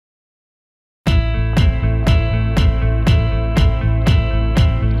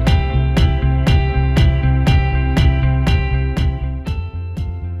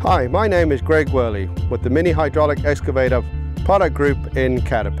Hi, my name is Greg Worley with the Mini Hydraulic Excavator product group in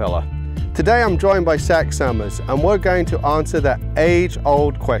Caterpillar. Today I'm joined by Zach Summers and we're going to answer that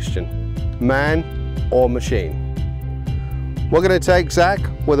age-old question, man or machine? We're going to take Zach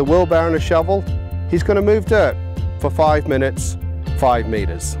with a wheelbarrow and a shovel. He's going to move dirt for 5 minutes, 5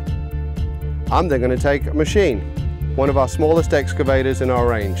 meters. I'm then going to take a machine, one of our smallest excavators in our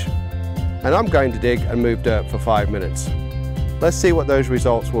range, and I'm going to dig and move dirt for 5 minutes. Let's see what those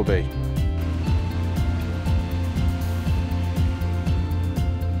results will be.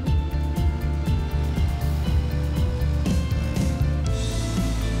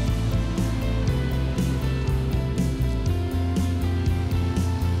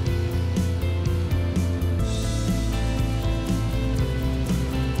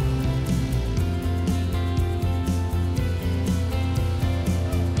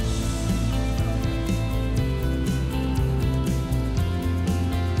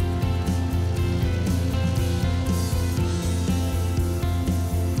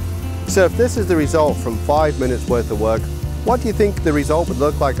 So if this is the result from 5 minutes worth of work, what do you think the result would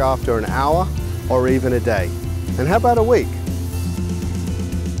look like after an hour or even a day? And how about a week?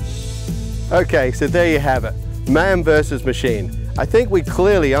 Okay, so there you have it, man versus machine. I think we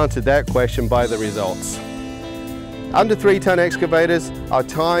clearly answered that question by the results. Under 3-ton excavators are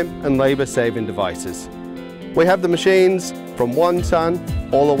time and labor saving devices. We have the machines from 1 ton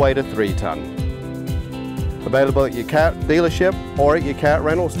all the way to 3 ton. Available at your Cat dealership or at your Cat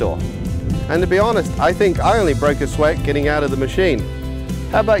rental store. And to be honest, I think I only broke a sweat getting out of the machine.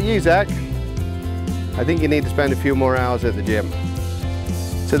 How about you, Zach? I think you need to spend a few more hours at the gym.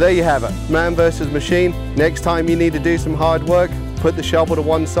 So there you have it, man versus machine. Next time you need to do some hard work, put the shovel to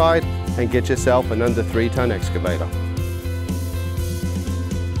one side and get yourself an under 3-ton excavator.